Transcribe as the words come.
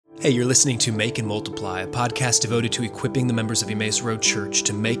Hey, you're listening to Make and Multiply, a podcast devoted to equipping the members of Emmaus Road Church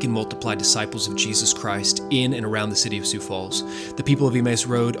to make and multiply disciples of Jesus Christ in and around the city of Sioux Falls. The people of Emmaus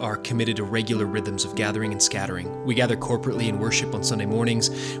Road are committed to regular rhythms of gathering and scattering. We gather corporately in worship on Sunday mornings,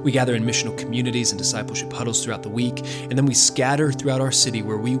 we gather in missional communities and discipleship huddles throughout the week, and then we scatter throughout our city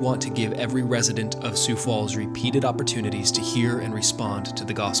where we want to give every resident of Sioux Falls repeated opportunities to hear and respond to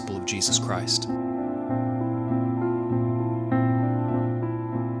the gospel of Jesus Christ.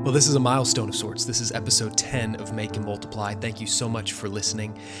 Well, this is a milestone of sorts. This is episode 10 of Make and Multiply. Thank you so much for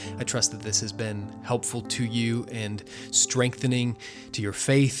listening. I trust that this has been helpful to you and strengthening to your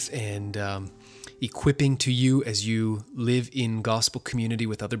faith and equipping to you as you live in gospel community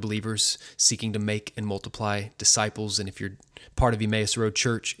with other believers seeking to make and multiply disciples. And if you're part of Emmaus Road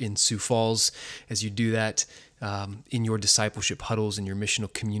Church in Sioux Falls, as you do that in your discipleship huddles and your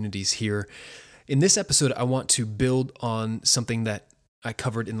missional communities here. In this episode, I want to build on something that I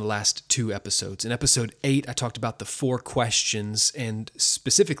covered in the last two episodes. In episode 8, I talked about the 4 questions and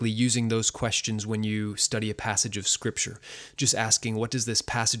specifically using those questions when you study a passage of Scripture. Just asking, what does this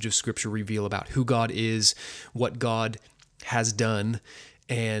passage of Scripture reveal about who God is, what God has done,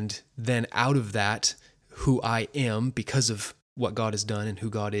 and then out of that, who I am because of what God has done and who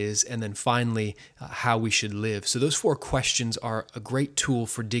God is, and then finally, how we should live. So those 4 questions are a great tool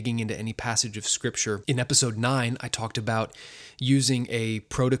for digging into any passage of Scripture. In episode 9, I talked about using a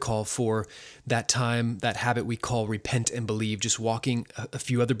protocol for that time, that habit we call repent and believe, just walking a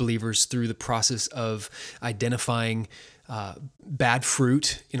few other believers through the process of identifying bad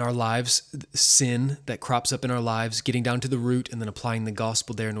fruit in our lives, sin that crops up in our lives, getting down to the root and then applying the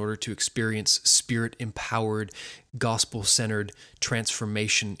gospel there in order to experience spirit-empowered, gospel-centered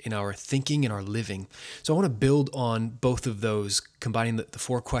transformation in our thinking and our living. So I want to build on both of those, combining the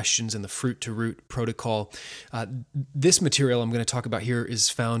 4 questions and the fruit to root protocol. This material I'm going to talk about here is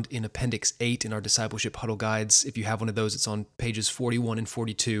found in Appendix 8 in our Discipleship Huddle Guides. If you have one of those, it's on pages 41 and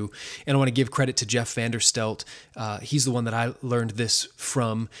 42. And I want to give credit to Jeff Vanderstelt. He's the one that I learned this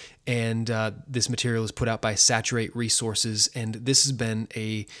from, and this material is put out by Saturate Resources, and this has been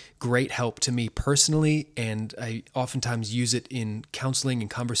a great help to me personally, and I oftentimes use it in counseling and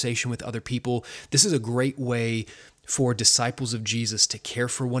conversation with other people. This is a great way for disciples of Jesus to care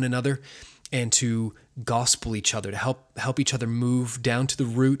for one another and to gospel each other, to help each other move down to the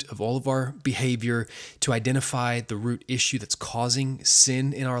root of all of our behavior, to identify the root issue that's causing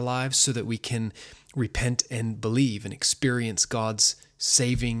sin in our lives so that we can repent and believe and experience God's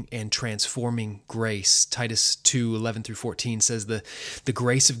saving and transforming grace. Titus 2:11-14 says the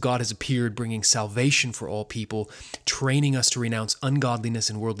grace of God has appeared, bringing salvation for all people, training us to renounce ungodliness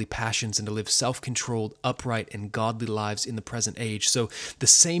and worldly passions and to live self-controlled, upright, and godly lives in the present age. So the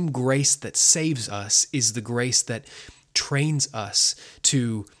same grace that saves us is the grace that trains us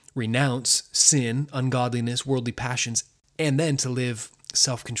to renounce sin, ungodliness, worldly passions, and then to live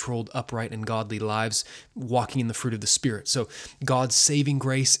self-controlled, upright, and godly lives, walking in the fruit of the Spirit. So God's saving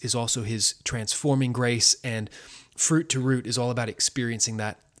grace is also His transforming grace, and fruit to root is all about experiencing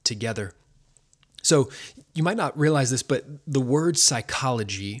that together. So you might not realize this, but the word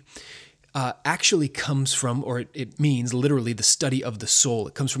psychology actually comes from, or it means literally the study of the soul.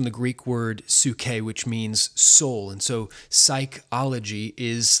 It comes from the Greek word psyche, which means soul. And so psychology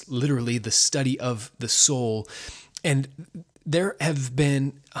is literally the study of the soul. And there have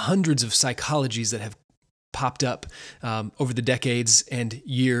been hundreds of psychologies that have popped up over the decades and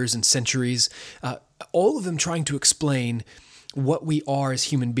years and centuries, all of them trying to explain what we are as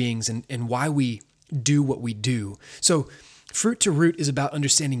human beings and why we do what we do. So fruit to root is about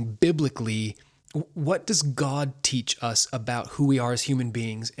understanding biblically, what does God teach us about who we are as human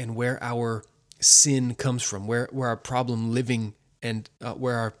beings and where our sin comes from, where our problem living and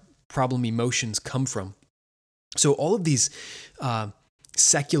where our problem emotions come from. So all of these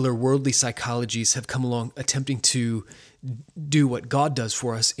secular worldly psychologies have come along attempting to do what God does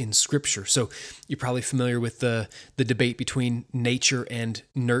for us in Scripture. So you're probably familiar with the debate between nature and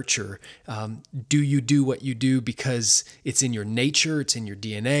nurture. Do you do what you do because it's in your nature, it's in your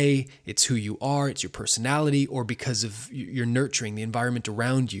DNA, it's who you are, it's your personality, or because of your nurturing, the environment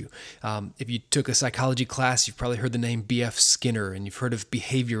around you? If you took a psychology class, you've probably heard the name B.F. Skinner, and you've heard of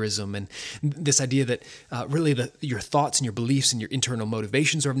behaviorism, and this idea that really your thoughts and your beliefs and your internal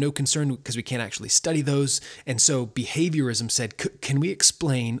motivations are of no concern because we can't actually study those. And so behavior behaviorism said, can we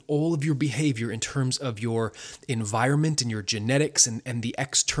explain all of your behavior in terms of your environment and your genetics and the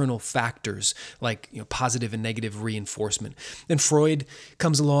external factors like positive and negative reinforcement? Then Freud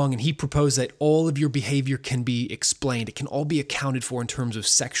comes along and he proposed that all of your behavior can be explained. It can all be accounted for in terms of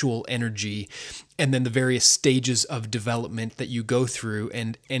sexual energy and then the various stages of development that you go through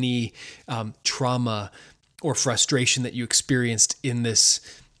and any trauma or frustration that you experienced in this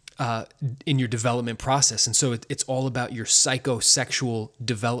in your development process. And so it's all about your psychosexual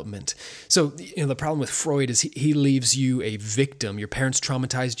development. So the problem with Freud is he leaves you a victim. Your parents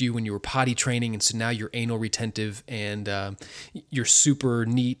traumatized you when you were potty training, and so now you're anal retentive and you're super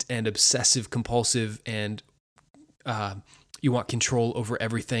neat and obsessive compulsive and you want control over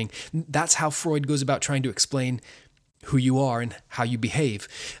everything. That's how Freud goes about trying to explain who you are and how you behave.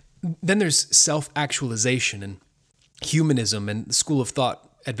 Then there's self-actualization and humanism and the school of thought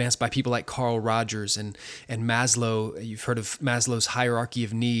advanced by people like Carl Rogers and Maslow. You've heard of Maslow's hierarchy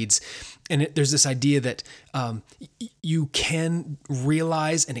of needs. And there's this idea that you can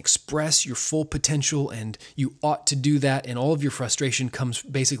realize and express your full potential, and you ought to do that. And all of your frustration comes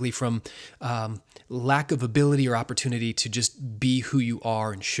basically from lack of ability or opportunity to just be who you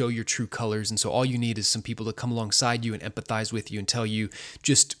are and show your true colors. And so all you need is some people to come alongside you and empathize with you and tell you,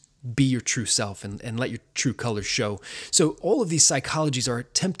 just be your true self and let your true colors show. So all of these psychologies are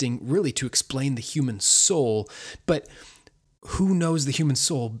attempting really to explain the human soul, but who knows the human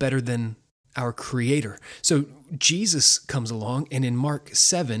soul better than our Creator? So Jesus comes along, and in Mark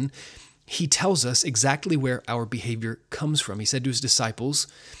 7, he tells us exactly where our behavior comes from. He said to his disciples,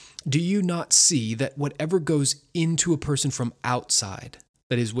 "Do you not see that whatever goes into a person from outside,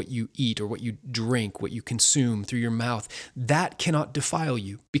 that is what you eat or what you drink, what you consume through your mouth, that cannot defile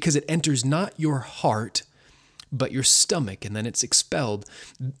you, because it enters not your heart, but your stomach, and then it's expelled."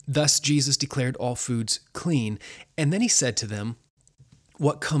 Thus Jesus declared all foods clean. And then he said to them,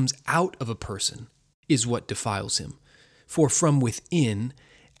 "What comes out of a person is what defiles him. For from within,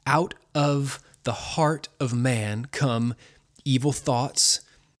 out of the heart of man, come evil thoughts,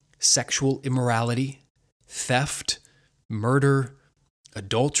 sexual immorality, theft, murder,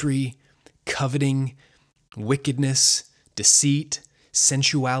 adultery, coveting, wickedness, deceit,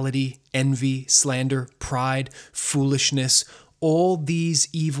 sensuality, envy, slander, pride, foolishness. All these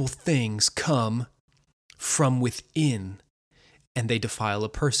evil things come from within, and they defile a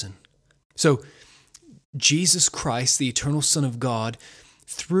person." So Jesus Christ, the eternal Son of God,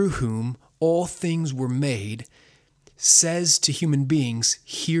 through whom all things were made, says to human beings,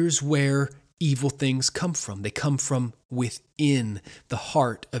 here's where evil things come from. They come from within the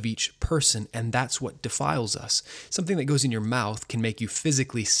heart of each person, and that's what defiles us. Something that goes in your mouth can make you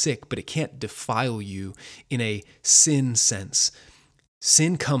physically sick, but it can't defile you in a sin sense.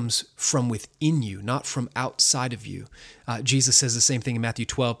 Sin comes from within you, not from outside of you. Jesus says the same thing in Matthew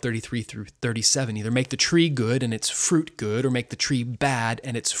 12:33 through 37. Either make the tree good and its fruit good, or make the tree bad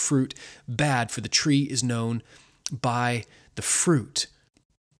and its fruit bad, for the tree is known by the fruit.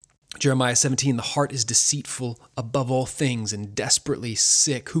 Jeremiah 17, the heart is deceitful above all things and desperately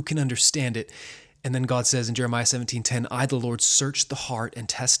sick. Who can understand it? And then God says in Jeremiah 17:10, I, the Lord, search the heart and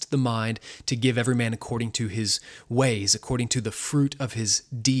test the mind to give every man according to his ways, according to the fruit of his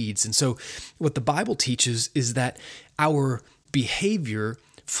deeds. And so what the Bible teaches is that our behavior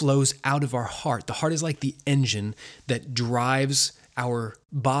flows out of our heart. The heart is like the engine that drives our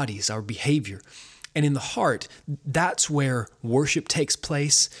bodies, our behavior. And in the heart, that's where worship takes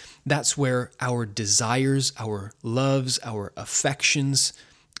place. That's where our desires, our loves, our affections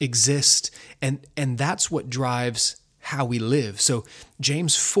exist. And that's what drives how we live. So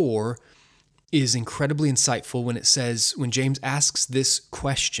James 4 is incredibly insightful when James asks this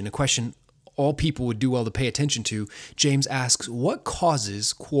question, a question all people would do well to pay attention to. James asks, what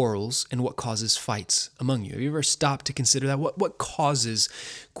causes quarrels and what causes fights among you? Have you ever stopped to consider that? What causes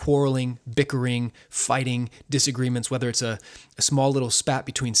quarreling, bickering, fighting, disagreements, whether it's a small little spat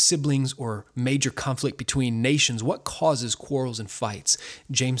between siblings or major conflict between nations? What causes quarrels and fights?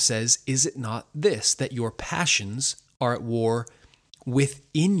 James says, is it not this, that your passions are at war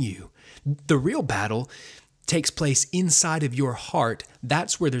within you? The real battle takes place inside of your heart.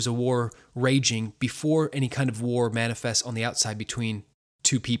 That's where there's a war raging before any kind of war manifests on the outside between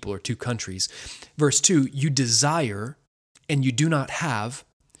two people or two countries. Verse 2, you desire and you do not have,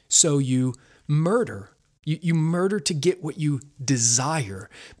 so you murder. You murder to get what you desire,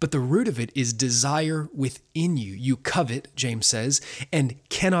 but the root of it is desire within you. You covet, James says, and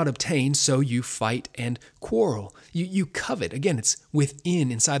cannot obtain, so you fight and quarrel. You covet. Again, it's within,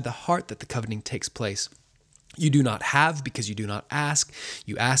 inside the heart that the coveting takes place. You do not have because you do not ask.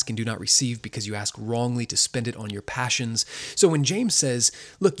 You ask and do not receive because you ask wrongly to spend it on your passions. So when James says,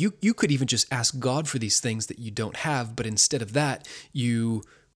 look, you could even just ask God for these things that you don't have, but instead of that, you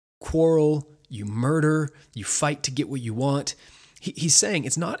quarrel, you murder, you fight to get what you want. He's saying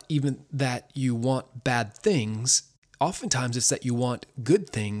it's not even that you want bad things. Oftentimes it's that you want good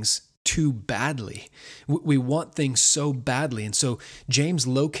things too badly. We want things so badly. And so James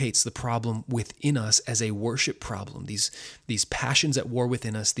locates the problem within us as a worship problem. These passions at war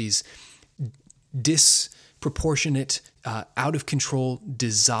within us, these disproportionate, out of control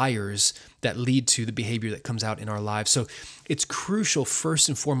desires that lead to the behavior that comes out in our lives. So it's crucial, first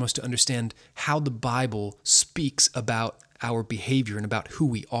and foremost, to understand how the Bible speaks about our behavior and about who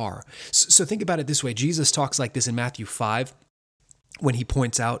we are. So think about it this way. Jesus talks like this in Matthew 5 when he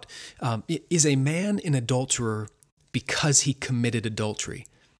points out, is a man an adulterer because he committed adultery?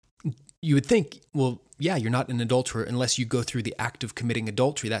 You would think, well, yeah, you're not an adulterer unless you go through the act of committing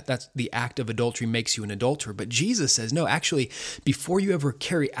adultery. That's the act of adultery makes you an adulterer. But Jesus says, no, actually, before you ever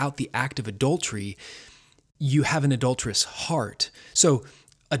carry out the act of adultery, you have an adulterous heart. So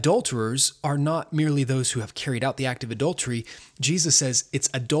adulterers are not merely those who have carried out the act of adultery. Jesus says it's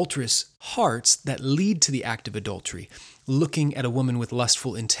adulterous hearts that lead to the act of adultery. Looking at a woman with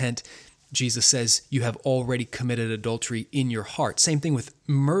lustful intent, Jesus says you have already committed adultery in your heart. Same thing with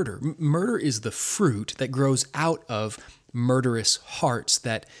murder. Murder is the fruit that grows out of murderous hearts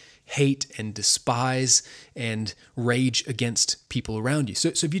that hate and despise and rage against people around you. So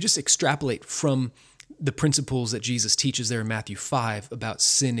if you just extrapolate from the principles that Jesus teaches there in Matthew 5 about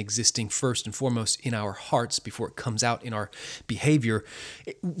sin existing first and foremost in our hearts before it comes out in our behavior,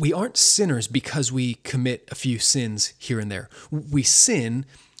 we aren't sinners because we commit a few sins here and there. We sin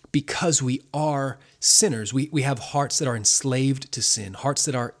because we are sinners. We have hearts that are enslaved to sin, hearts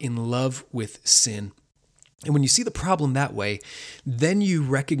that are in love with sin. And when you see the problem that way, then you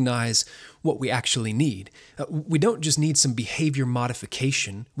recognize what we actually need. We don't just need some behavior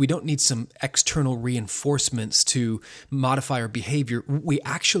modification. We don't need some external reinforcements to modify our behavior. We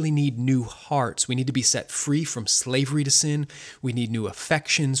actually need new hearts. We need to be set free from slavery to sin. We need new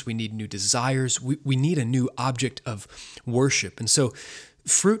affections. We need new desires. We need a new object of worship. And so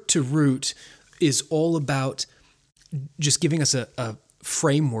Fruit to Root is all about just giving us a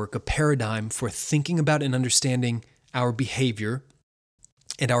framework, a paradigm for thinking about and understanding our behavior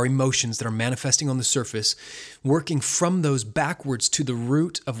and our emotions that are manifesting on the surface, working from those backwards to the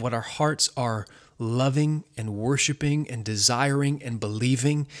root of what our hearts are loving and worshiping and desiring and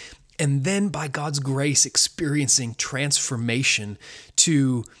believing, and then by God's grace experiencing transformation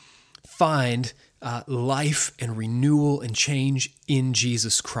to find life and renewal and change in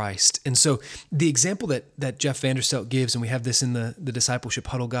Jesus Christ. And so the example that Jeff Vanderstelt gives, and we have this in the Discipleship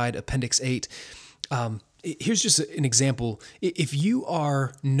Huddle Guide, Appendix 8, here's just an example. If you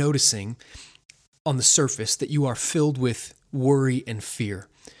are noticing on the surface that you are filled with worry and fear,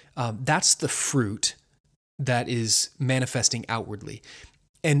 that's the fruit that is manifesting outwardly.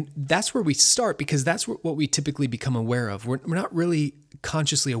 And that's where we start, because that's what we typically become aware of. We're not really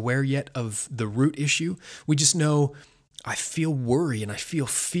consciously aware yet of the root issue. We just know, I feel worry and I feel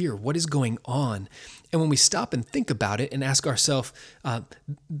fear. What is going on? And when we stop and think about it and ask ourselves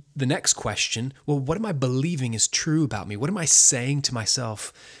the next question, well, what am I believing is true about me? What am I saying to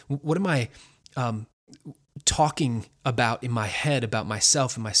myself? What am I talking about in my head about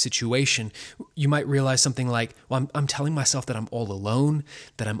myself and my situation? You might realize something like, well, I'm telling myself that I'm all alone,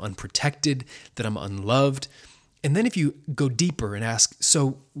 that I'm unprotected, that I'm unloved. And then if you go deeper and ask,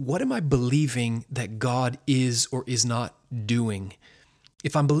 so what am I believing that God is or is not doing?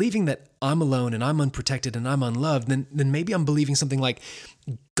 If I'm believing that I'm alone and I'm unprotected and I'm unloved, then maybe I'm believing something like,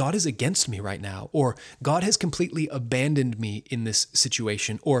 God is against me right now, or God has completely abandoned me in this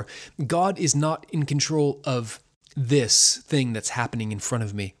situation, or God is not in control of this thing that's happening in front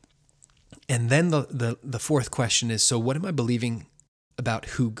of me. And then the fourth question is, so what am I believing about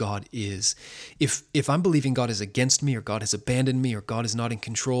who God is? If I'm believing God is against me, or God has abandoned me, or God is not in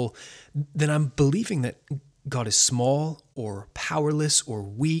control, then I'm believing that God is small or powerless or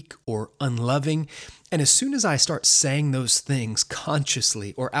weak or unloving. And as soon as I start saying those things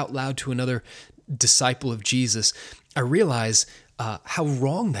consciously or out loud to another disciple of Jesus, I realize how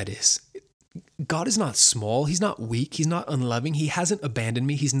wrong that is. God is not small. He's not weak. He's not unloving. He hasn't abandoned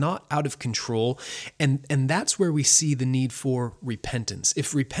me. He's not out of control. And that's where we see the need for repentance.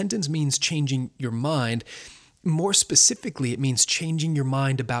 If repentance means changing your mind, more specifically, it means changing your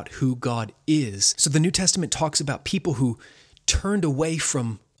mind about who God is. So the New Testament talks about people who turned away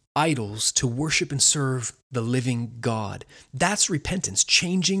from idols to worship and serve the living God. That's repentance,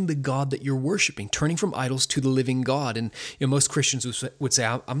 changing the God that you're worshiping, turning from idols to the living God. And most Christians would say,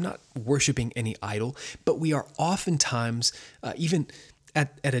 I'm not worshiping any idol, but we are oftentimes, even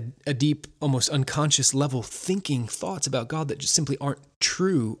at a deep, almost unconscious level, thinking thoughts about God that just simply aren't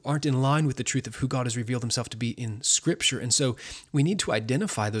true, aren't in line with the truth of who God has revealed himself to be in Scripture. And so we need to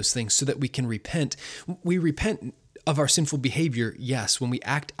identify those things so that we can repent. We repent of our sinful behavior, yes. When we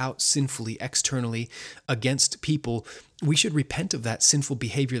act out sinfully externally against people, we should repent of that sinful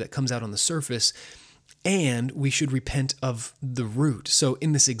behavior that comes out on the surface, and we should repent of the root. So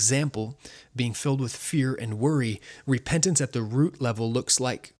in this example, being filled with fear and worry, repentance at the root level looks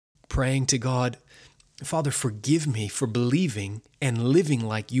like praying to God, Father, forgive me for believing and living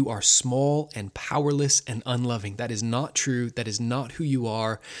like you are small and powerless and unloving. That is not true. That is not who you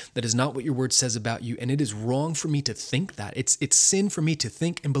are. That is not what your word says about you. And it is wrong for me to think that. It's sin for me to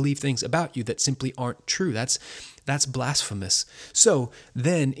think and believe things about you that simply aren't true. That's blasphemous. So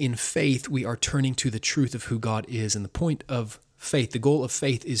then in faith, we are turning to the truth of who God is. And the point of faith, the goal of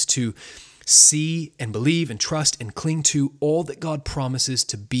faith, is to see and believe and trust and cling to all that God promises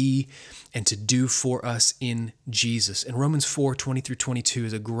to be and to do for us in Jesus. And Romans 4:20-22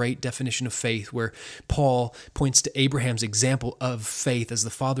 is a great definition of faith, where Paul points to Abraham's example of faith as the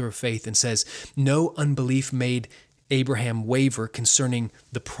father of faith and says, no unbelief made Abraham waver concerning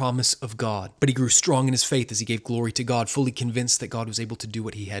the promise of God, but he grew strong in his faith as he gave glory to God, fully convinced that God was able to do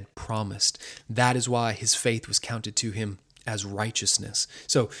what he had promised. That is why his faith was counted to him as righteousness.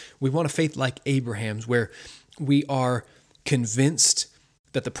 So we want a faith like Abraham's, where we are convinced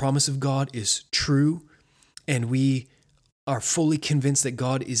that the promise of God is true, and we are fully convinced that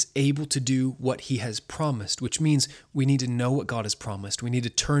God is able to do what he has promised, which means we need to know what God has promised. We need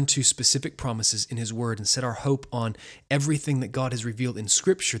to turn to specific promises in his word and set our hope on everything that God has revealed in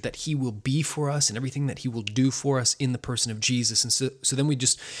Scripture that he will be for us and everything that he will do for us in the person of Jesus. And so then we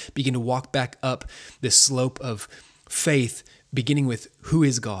just begin to walk back up this slope of faith, beginning with who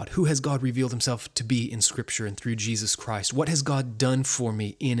is God? Who has God revealed himself to be in Scripture and through Jesus Christ? What has God done for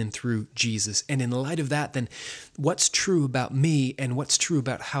me in and through Jesus? And in light of that, then what's true about me and what's true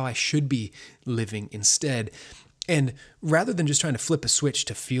about how I should be living instead? And rather than just trying to flip a switch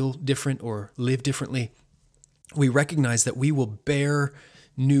to feel different or live differently, we recognize that we will bear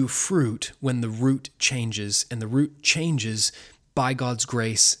new fruit when the root changes, and the root changes by God's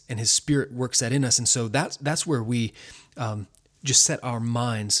grace, and his Spirit works that in us. And so that's where we just set our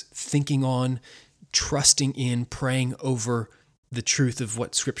minds thinking on, trusting in, praying over the truth of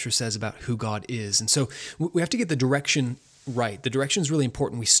what Scripture says about who God is. And so we have to get the direction right. The direction is really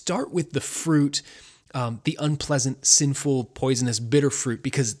important. We start with the fruit, the unpleasant, sinful, poisonous, bitter fruit,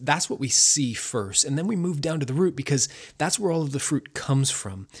 because that's what we see first. And then we move down to the root, because that's where all of the fruit comes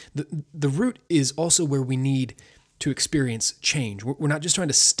from. The root is also where we need to experience change. We're not just trying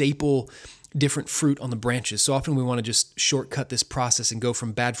to staple different fruit on the branches. So often we want to just shortcut this process and go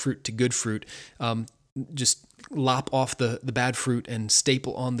from bad fruit to good fruit. Just lop off the bad fruit and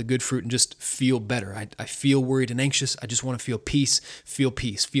staple on the good fruit and just feel better. I feel worried and anxious. I just want to feel peace, feel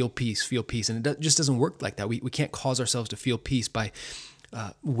peace, feel peace, feel peace. And it just doesn't work like that. We can't cause ourselves to feel peace by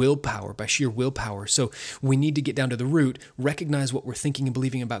willpower, by sheer willpower. So we need to get down to the root, recognize what we're thinking and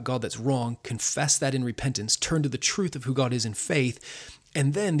believing about God that's wrong, confess that in repentance, turn to the truth of who God is in faith.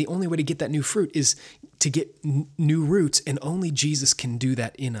 And then the only way to get that new fruit is to get new roots, and only Jesus can do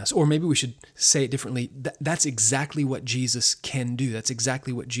that in us. Or maybe we should say it differently. That's exactly what Jesus can do. That's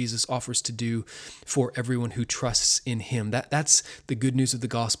exactly what Jesus offers to do for everyone who trusts in him. That's the good news of the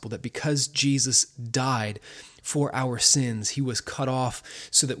gospel, that because Jesus died for our sins, he was cut off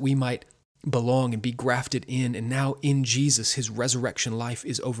so that we might belong and be grafted in. And now in Jesus, his resurrection life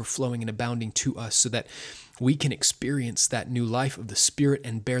is overflowing and abounding to us, so that we can experience that new life of the Spirit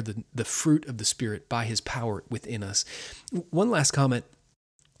and bear the fruit of the Spirit by his power within us. One last comment.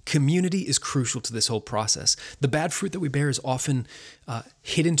 Community is crucial to this whole process. The bad fruit that we bear is often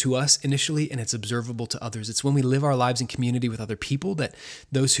hidden to us initially, and it's observable to others. It's when we live our lives in community with other people that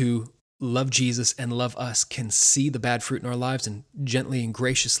those who love Jesus and love us can see the bad fruit in our lives and gently and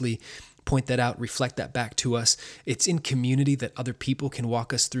graciously point that out, reflect that back to us. It's in community that other people can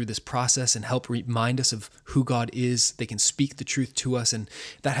walk us through this process and help remind us of who God is. They can speak the truth to us, and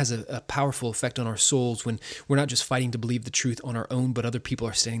that has a powerful effect on our souls when we're not just fighting to believe the truth on our own, but other people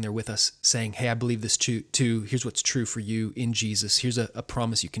are standing there with us saying, hey, I believe this too. Here's what's true for you in Jesus. Here's a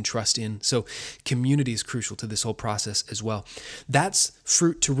promise you can trust in. So community is crucial to this whole process as well. That's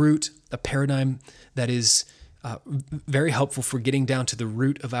fruit to root, a paradigm that is very helpful for getting down to the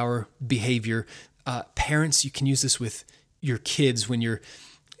root of our behavior. Parents, you can use this with your kids when you're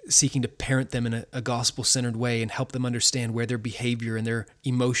seeking to parent them in a gospel-centered way and help them understand where their behavior and their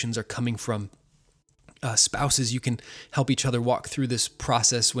emotions are coming from. Spouses, you can help each other walk through this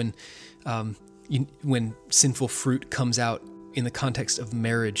process when sinful fruit comes out in the context of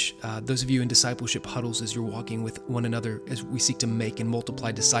marriage. Those of you in discipleship huddles, as you're walking with one another, as we seek to make and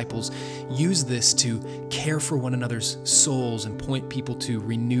multiply disciples, use this to care for one another's souls and point people to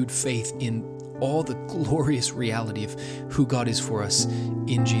renewed faith in all the glorious reality of who God is for us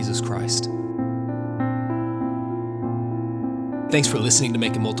in Jesus Christ. Thanks for listening to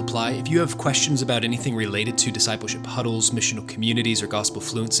Make and Multiply. If you have questions about anything related to discipleship huddles, missional communities, or gospel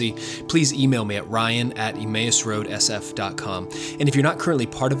fluency, please email me at ryan@emmausroadsf.com. And if you're not currently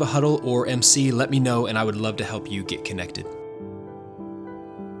part of a huddle or MC, let me know and I would love to help you get connected.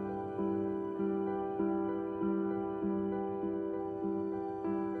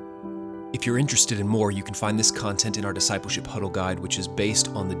 If you're interested in more, you can find this content in our Discipleship Huddle Guide, which is based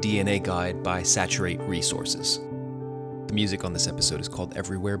on the DNA Guide by Saturate Resources. The music on this episode is called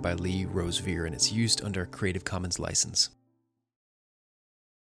Everywhere by Lee Rosevere, and it's used under a Creative Commons license.